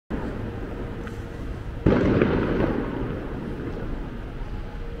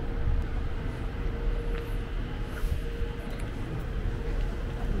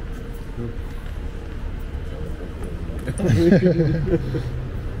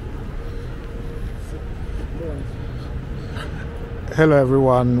Hello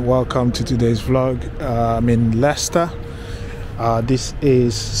everyone, welcome to today's vlog. I'm in Leicester. This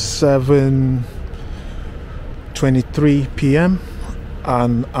is 7:23 p.m.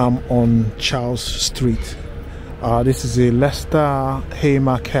 and I'm on Charles Street. This is a Leicester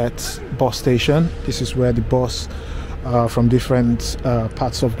Haymarket bus station. This is where the bus from different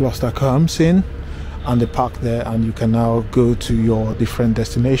parts of Gloucester comes in, and they park there, and you can now go to your different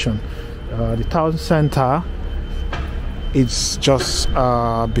destination. The town center, it's just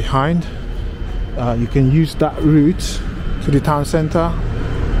behind. You can use that route to the town center,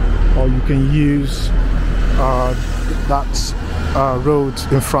 or you can use that road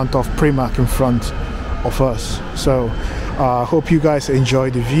in front of Primark in front of us. So I hope you guys enjoy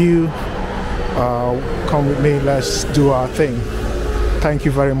the view. Come with me, let's do our thing. Thank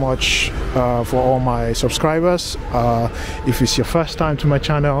you very much for all my subscribers. If it's your first time to my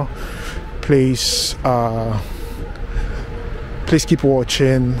channel, please keep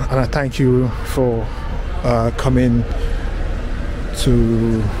watching, and I thank you for coming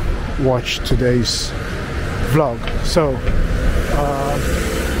to watch today's vlog. So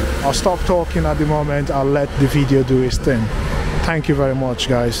I'll stop talking at the moment. I'll let the video do its thing. Thank you very much,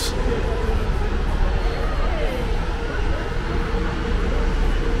 guys.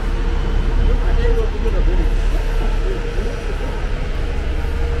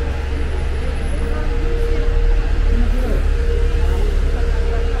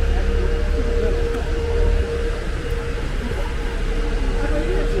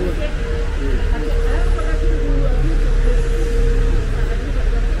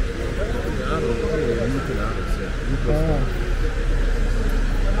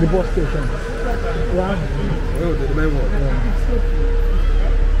 The bus station. Yeah. Oh, the main one. Yeah.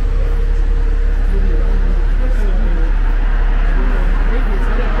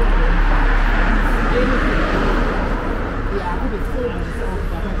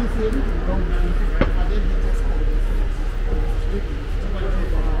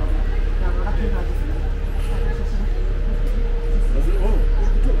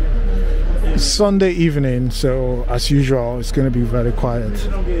 It's Sunday evening, so as usual, it's going to be very quiet.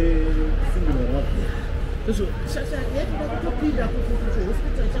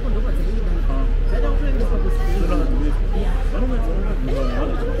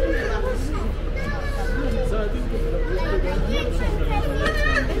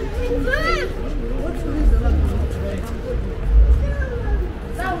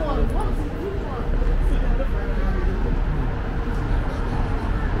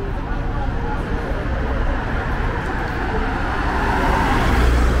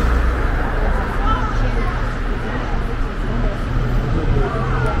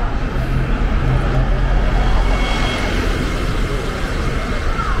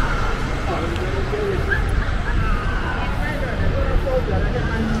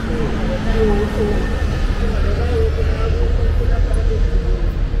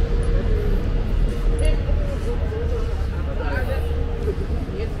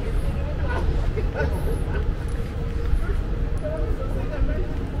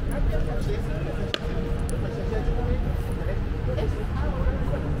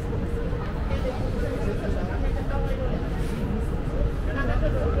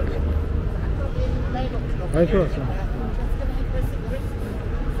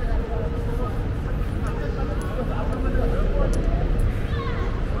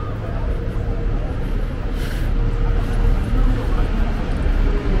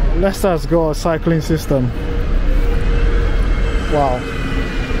 Leicester's got a cycling system. Wow.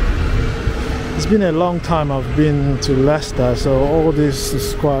 It's been a long time I've been to Leicester, so all this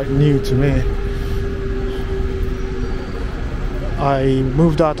is quite new to me. I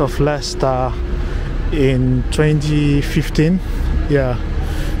moved out of Leicester in 2015. Yeah,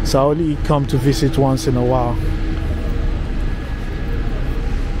 so I only come to visit once in a while.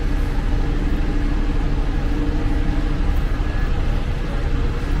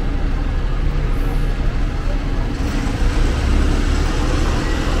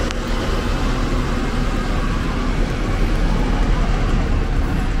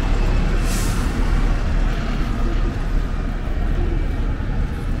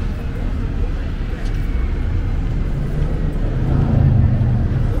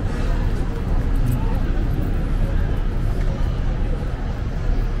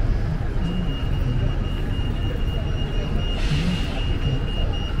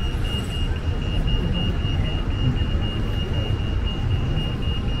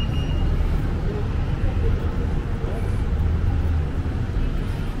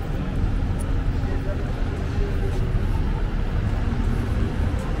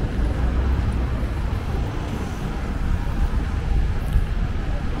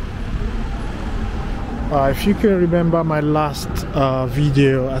 If you can remember my last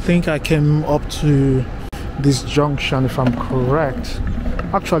video, I think I came up to this junction, if I'm correct.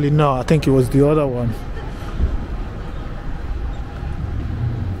 Actually, no, I think it was the other one.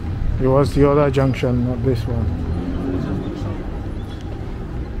 It was the other junction, not this one.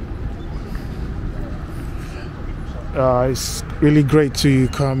 It's really great to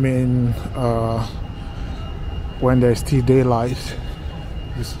come in when there's still daylight.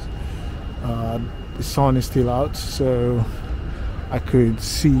 The sun is still out, so I could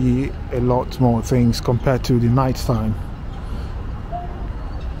see a lot more things compared to the night time.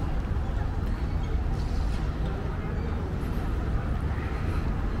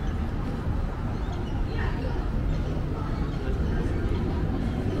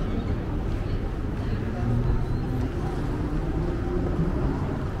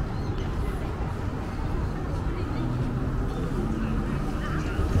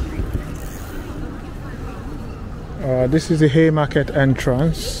 This is the Haymarket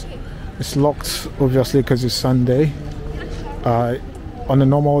entrance. It's locked, obviously, because it's Sunday. On a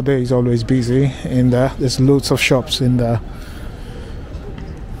normal day, it's always busy in there. There's loads of shops in there.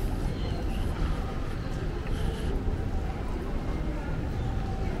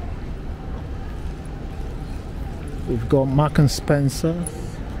 We've got Mark and Spencer,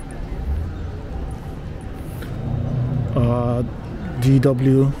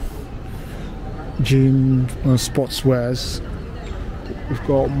 DW, gym and sportswears. We've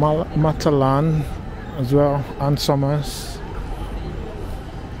got Matalan as well, and Summers.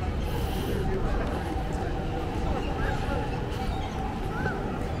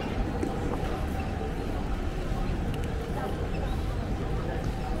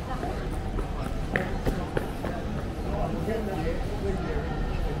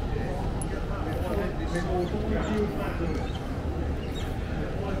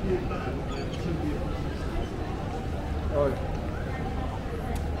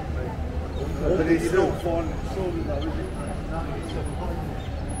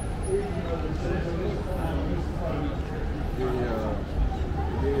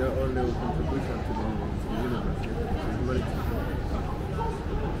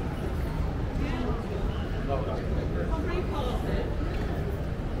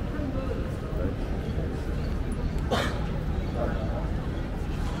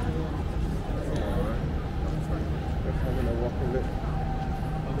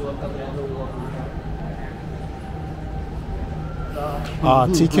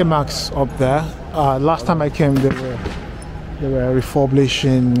 TK Maxx up there. Last time I came, they were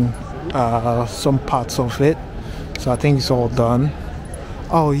refurbishing some parts of it, so I think it's all done.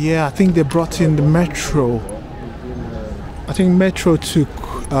 Oh yeah, I think they brought in the Metro. I think Metro took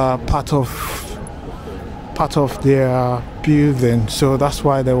part of their building, so that's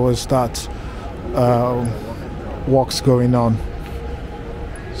why there was that works going on.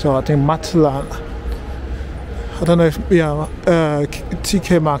 So I think Matalan, I don't know if, yeah,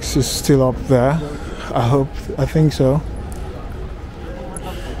 TK Maxx is still up there. I think so.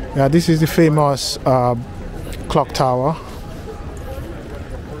 Yeah, this is the famous clock tower.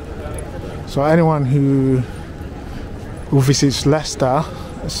 So anyone who visits Leicester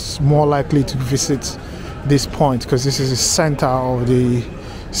is more likely to visit this point, because this is the center of the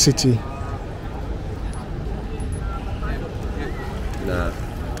city.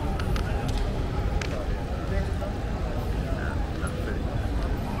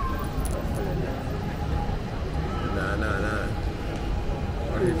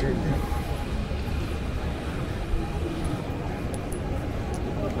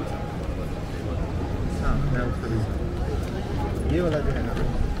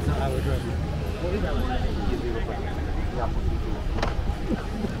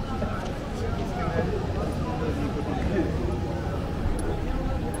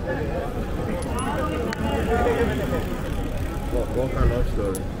 What kind of love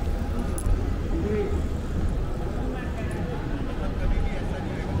story?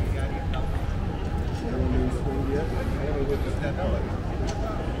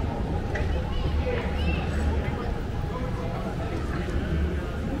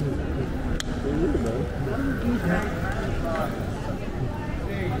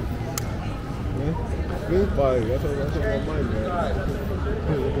 That's on my mind, man.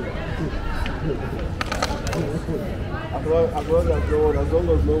 As long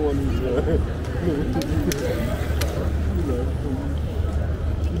as no one is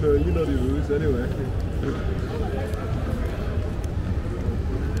you know the rules anyway.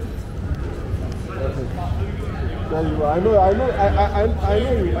 I know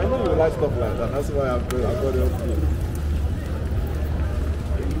you like stuff like that. That's why I got it up to you.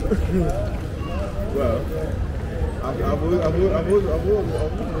 Well, I've always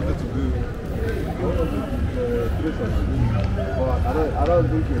wanted to do tourism, but I don't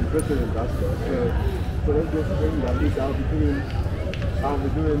think you're interested in that stuff. So let's just bring that. At least I'll be doing.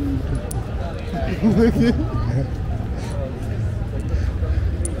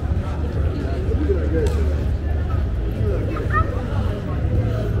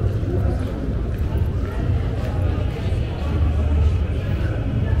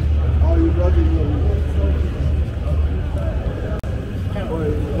 Oh, you got it.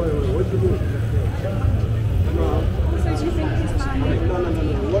 Wait, what you doing? So do you think he's fine? No.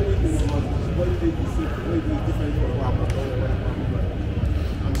 What do you think about this? What do you think is different from what I'm talking about?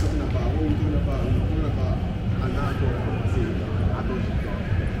 What we're talking about, an adult, adult job.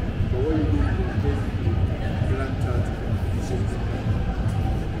 But what you do is basically grand chart decisions.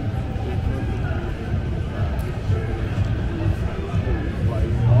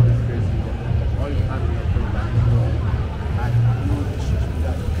 All this crazy, all this handling of things like I know the shit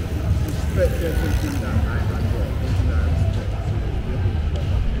that respect everything that I had done.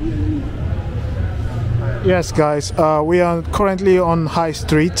 Yes, guys, we are currently on High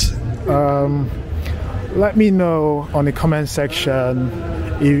Street. Let me know on the comment section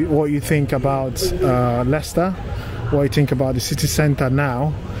what you think about Leicester, what you think about the city centre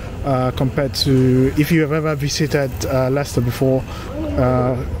now compared to if you have ever visited Leicester before,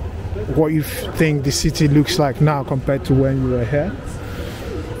 what you think the city looks like now compared to when you were here.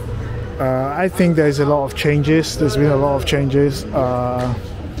 I think there's a lot of changes. There's been a lot of changes,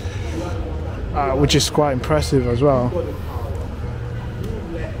 which is quite impressive as well.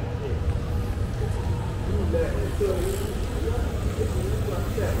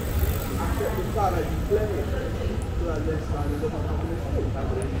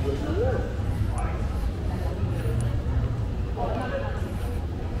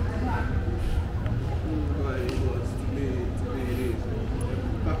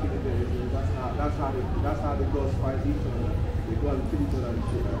 That's how the girls fight each other. They go and kill each other and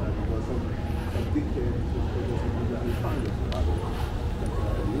shit like that because some dickhead is fine.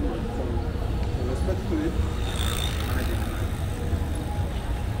 So respectfully, I did.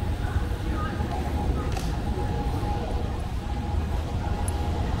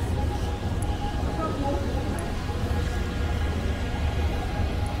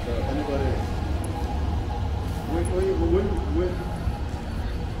 So anybody else?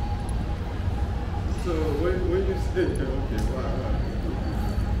 When you say okay, wow.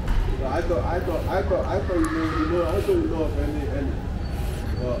 So I thought you know of any,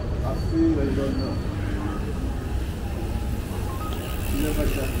 but I feel that you don't know. You never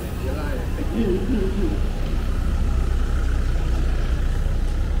said that. You're lying.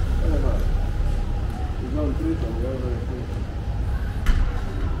 Whatever. It's not threesome. You're not a threesome.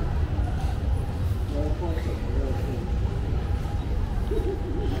 You're a concept. You're a threesome.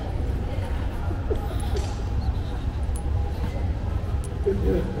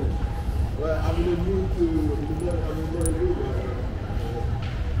 Well, I'm in the mood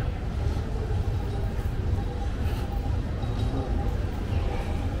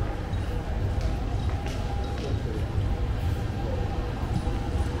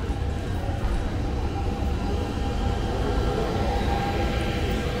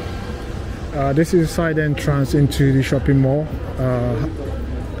This is a side entrance into the shopping mall,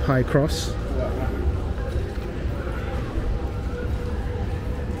 High Cross.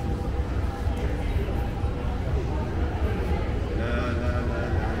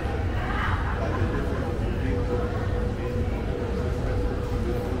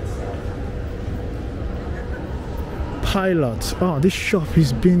 Pilot. Oh, this shop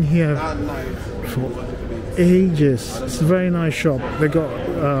has been here for ages. It's a very nice shop. They got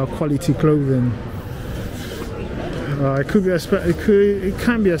quality clothing. It could be it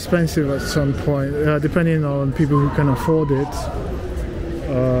can be expensive at some point, depending on people who can afford it.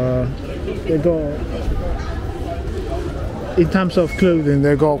 They got, in terms of clothing,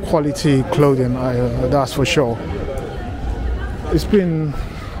 they got quality clothing. That's for sure. It's been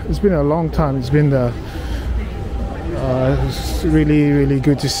a long time. It's been there. It's really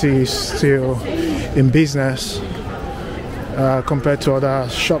good to see it's still in business compared to other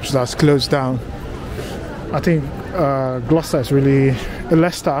shops that's closed down. I think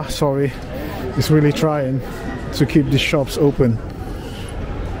Leicester, sorry, is really trying to keep the shops open.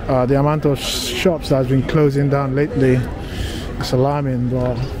 The amount of shops that's been closing down lately is alarming,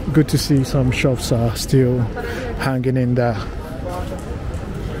 but good to see some shops are still hanging in there.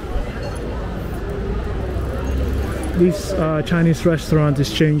 This Chinese restaurant has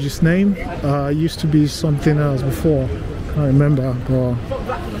changed its name. It used to be something else before. I can't remember, but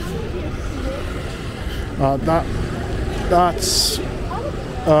That's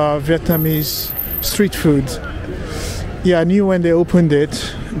Vietnamese street food. Yeah, I knew when they opened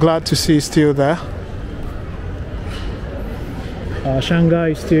it. Glad to see it's still there. Shanghai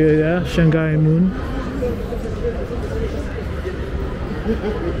is still there. Shanghai Moon.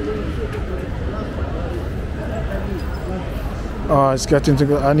 It's getting to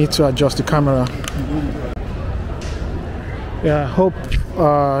go. I need to adjust the camera. Yeah, I hope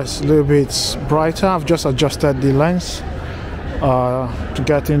it's a little bit brighter. I've just adjusted the lens to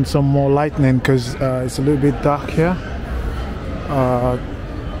get in some more lightning because it's a little bit dark here.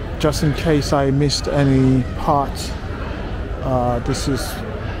 Just in case I missed any part, this is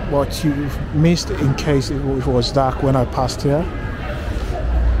what you've missed in case it was dark when I passed here.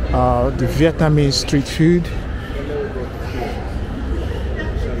 The Vietnamese street food.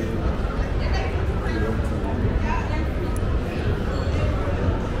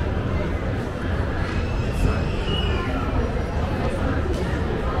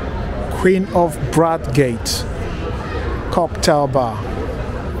 Queen of Bradgate cocktail bar.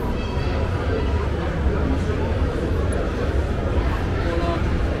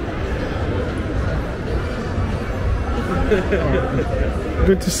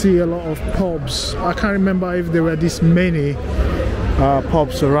 Good to see a lot of pubs. I can't remember if there were this many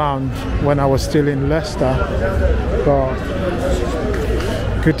pubs around when I was still in Leicester, but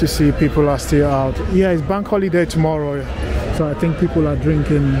good to see people are still out. Yeah, it's bank holiday tomorrow, so I think people are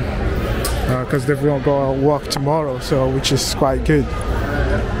drinking because they've not got to work tomorrow, so which is quite good.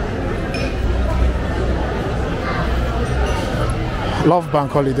 Love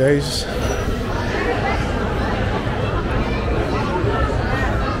bank holidays.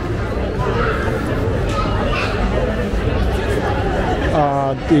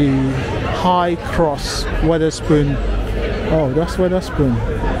 The High Cross Wetherspoon. Oh, that's Wetherspoon.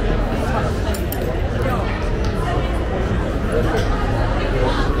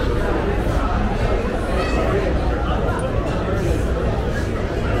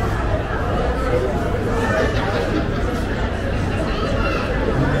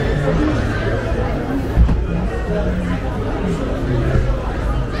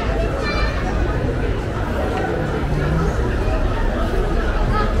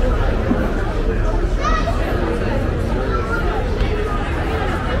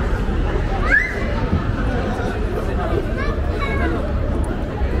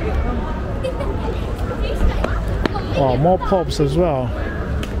 Wow, more pubs as well.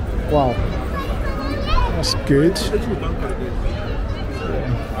 Wow, that's good.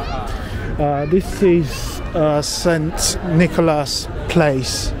 This is St. Nicholas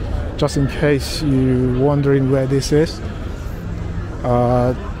Place, just in case you're wondering where this is.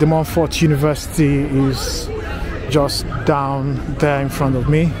 De Montfort University is just down there in front of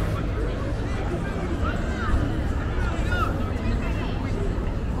me.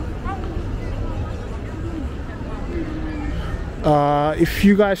 If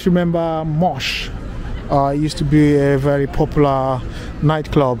you guys remember Mosh, it used to be a very popular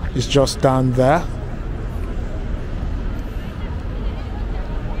nightclub. It's just down there.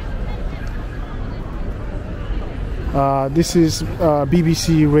 This is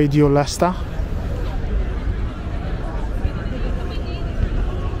BBC Radio Leicester.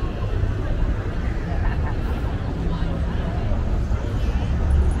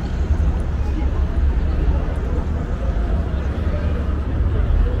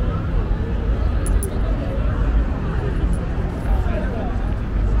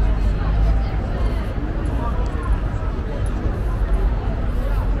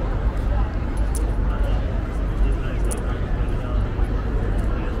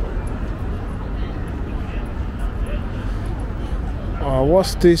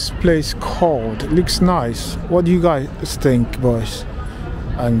 What's this place called? It looks nice. What do you guys think, boys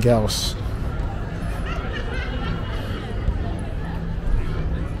and girls?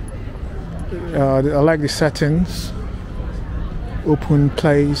 I like the settings. Open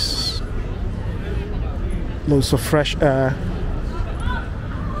place, loads of fresh air.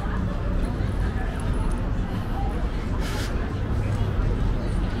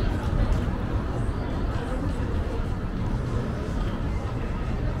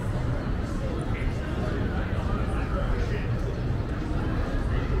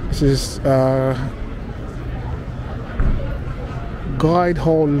 This is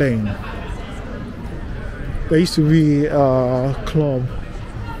Guildhall Lane. There used to be a club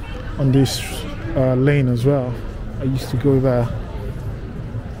on this lane as well. I used to go there.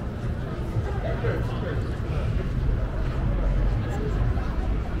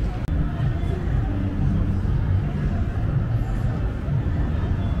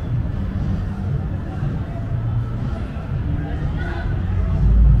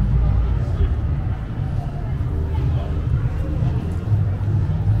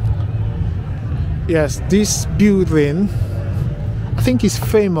 Yes, this building, I think, is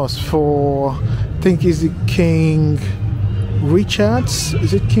famous for, I think, is it King Richard's?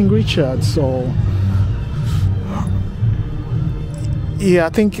 Is it King Richard's or? Yeah, I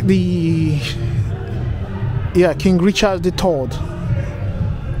think King Richard III.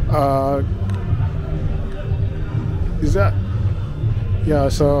 Is that? Yeah,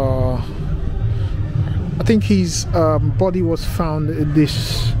 so I think his body was found in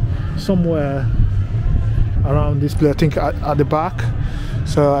this somewhere around this place. I think at the back.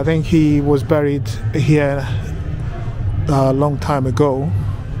 So I think he was buried here a long time ago.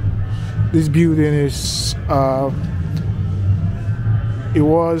 This building is. It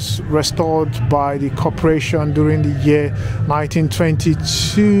was restored by the corporation during the year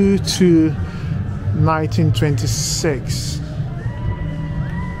 1922 to 1926.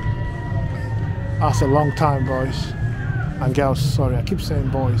 That's a long time, boys and girls. Sorry, I keep saying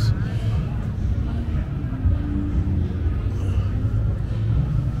boys.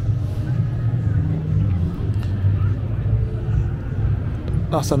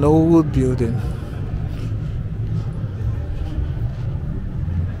 That's an old building.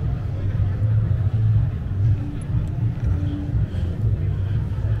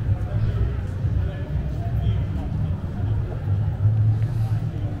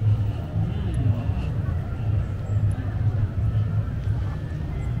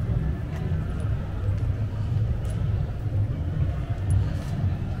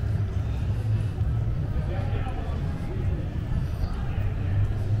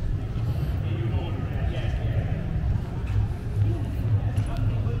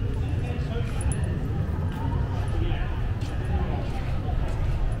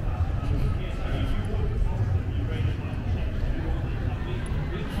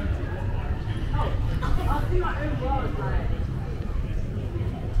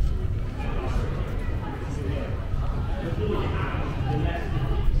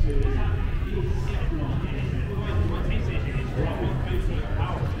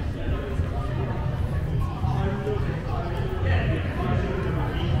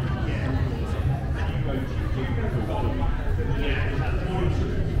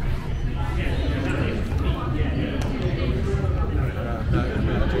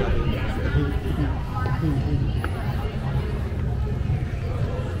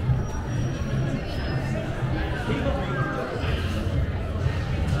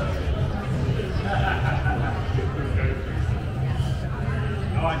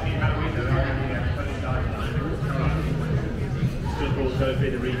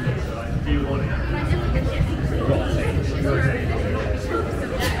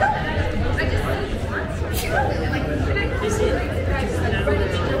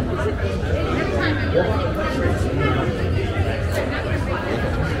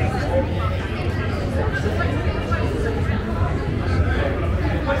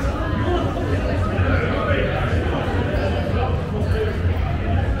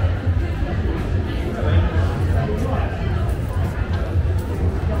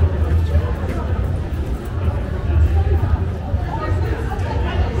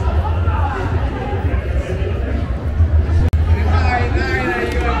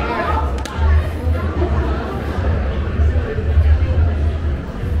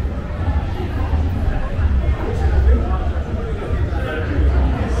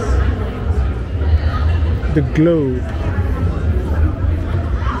 The globe.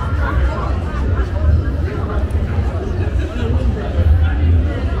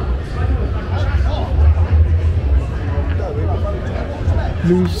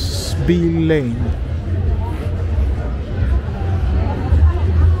 Luce B. Lane.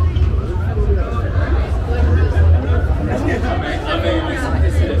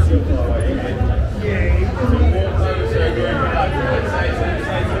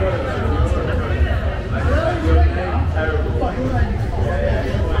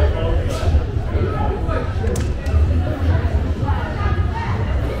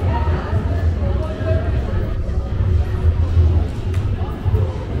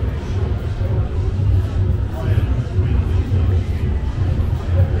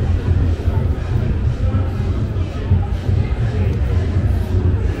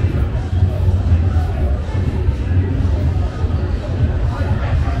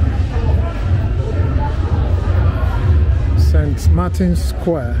 Martin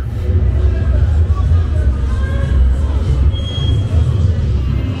Square.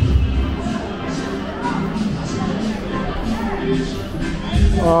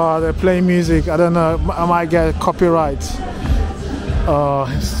 Oh, they're playing music. I don't know. I might get copyright.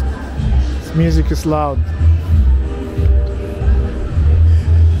 This music is loud.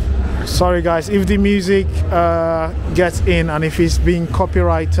 Sorry guys, if the music gets in and if it's being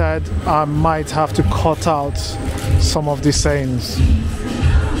copyrighted, I might have to cut out some of the sayings.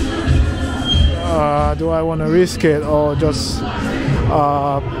 Do I want to risk it or just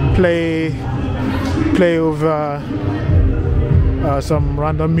play over some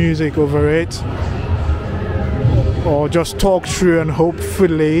random music over it, or just talk through and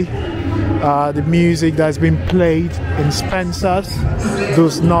hopefully the music that's been played in Spencer's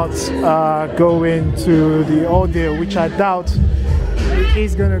does not go into the audio, which I doubt it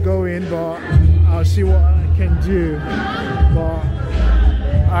is gonna go in, but I'll see what I can do. But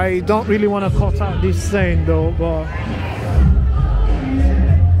I don't really want to cut out this saying though, but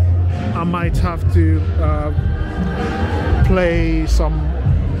I might have to play some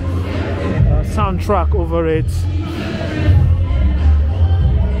soundtrack over it.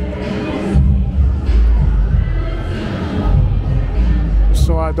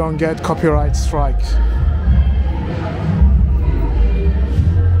 So I don't get copyright strikes.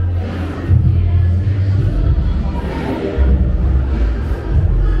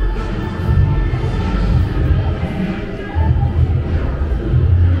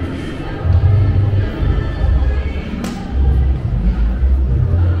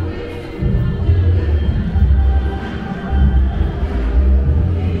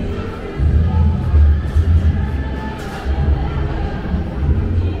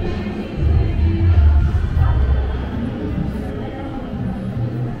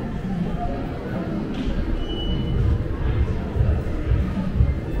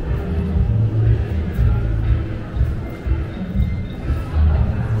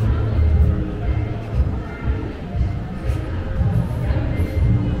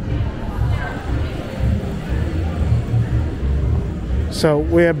 So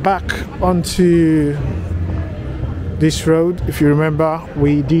we're back onto this road. If you remember,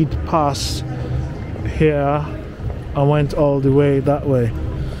 we did pass here and went all the way that way.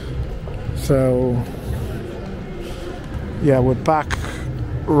 So yeah, we're back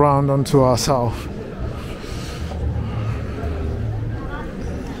round onto our south.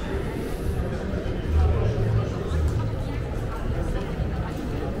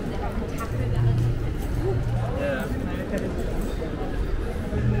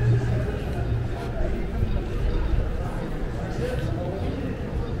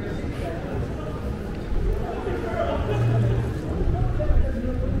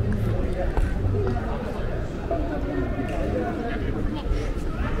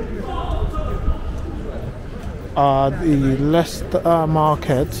 The Leicester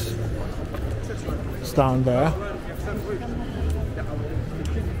market is down there.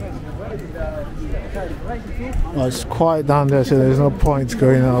 Oh, it's quite down there, so there's no point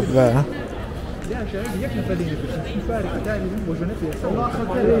going up there.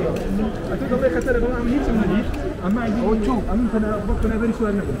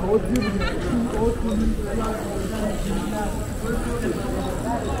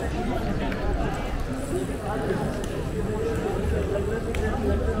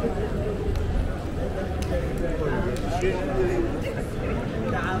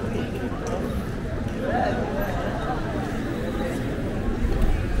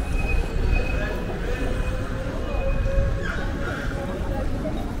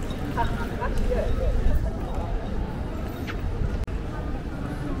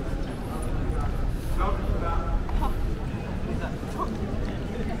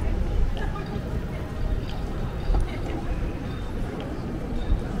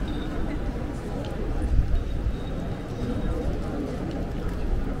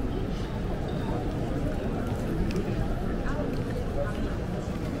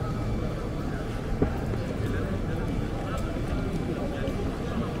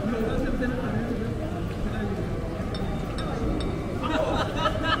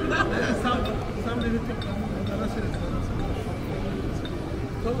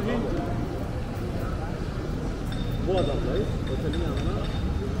 Bu adamdayız. Otelin yanına.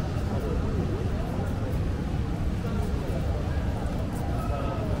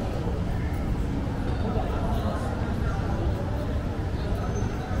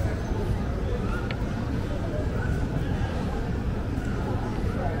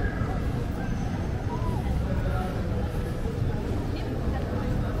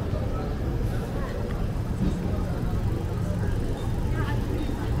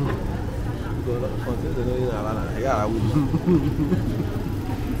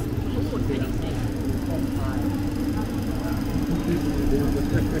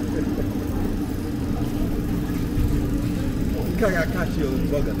 Can't catch you on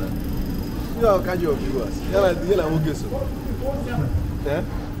vlogger now. You know, catch your viewers. You're like, we'll get some. Yeah?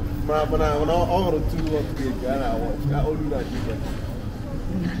 When I order 2 or 3, I watch. I only that.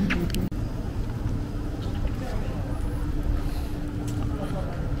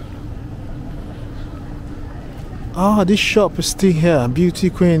 Ah, this shop is still here. Beauty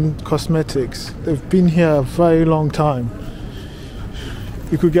Queen Cosmetics. They've been here a very long time.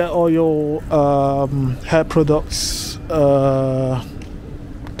 You could get all your hair products,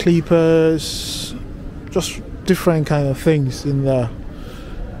 clippers, just different kind of things in there.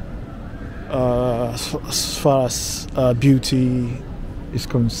 As far as beauty is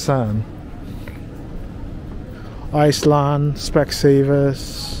concerned. Iceland,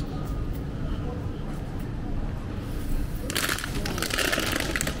 Specsavers.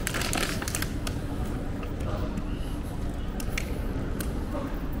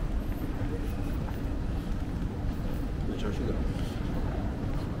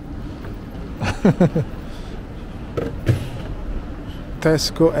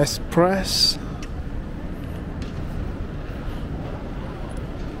 Tesco Express.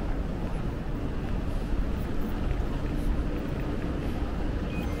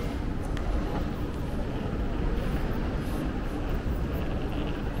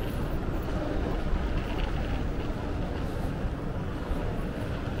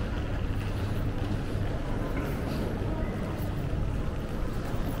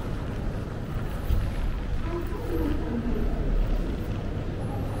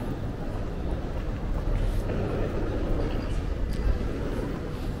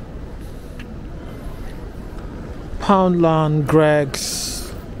 Poundland,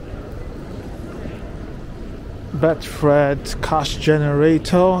 Greg's, Betfred, Cash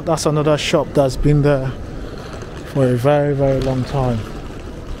Generator. That's another shop that's been there for a very, very long time.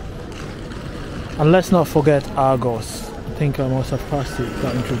 And let's not forget Argos. I think I must have passed it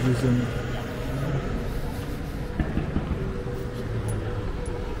by introducing it.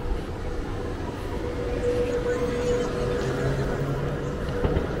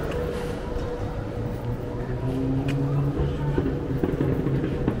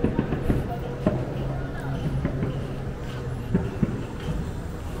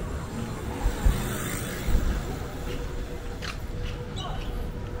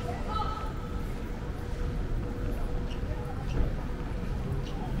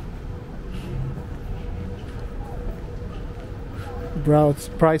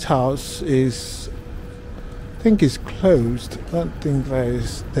 Bright House is, I think, is closed. I don't think they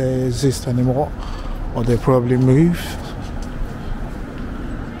exist anymore, or they probably moved.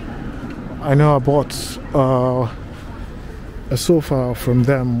 I know I bought a sofa from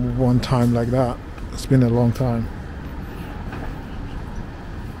them one time like that. It's been a long time.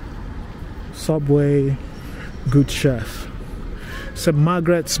 Subway, Good Chef. St.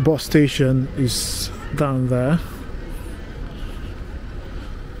 Margaret's bus station is down there.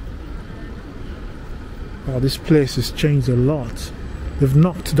 Oh, this place has changed a lot. They've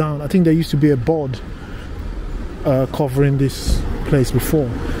knocked down, I think there used to be a board covering this place before.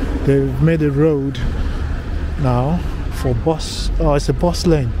 They've made a road now for bus. Oh, it's a bus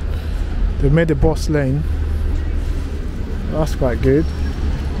lane. They've made a bus lane. That's quite good.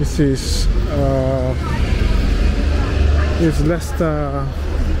 This is Leicester.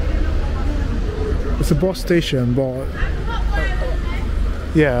 It's a bus station, but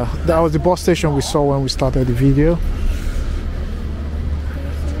yeah, that was the bus station we saw when we started the video.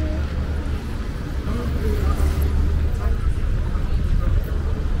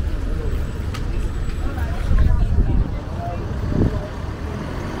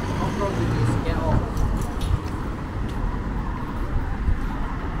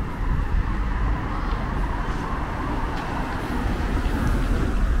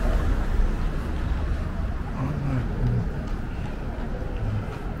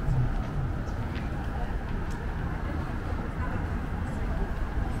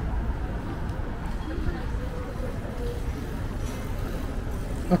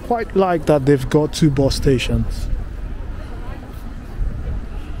 I quite like that they've got 2 bus stations.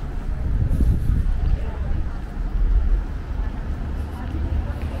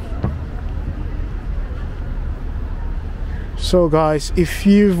 So guys, if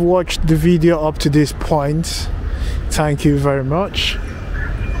you've watched the video up to this point, thank you very much.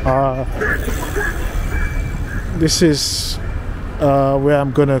 This is where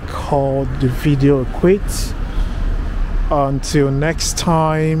I'm gonna call the video quits. Until next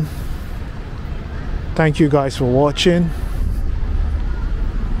time, thank you guys for watching,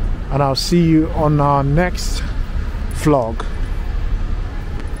 and I'll see you on our next vlog.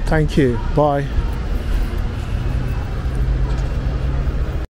 Thank you. Bye.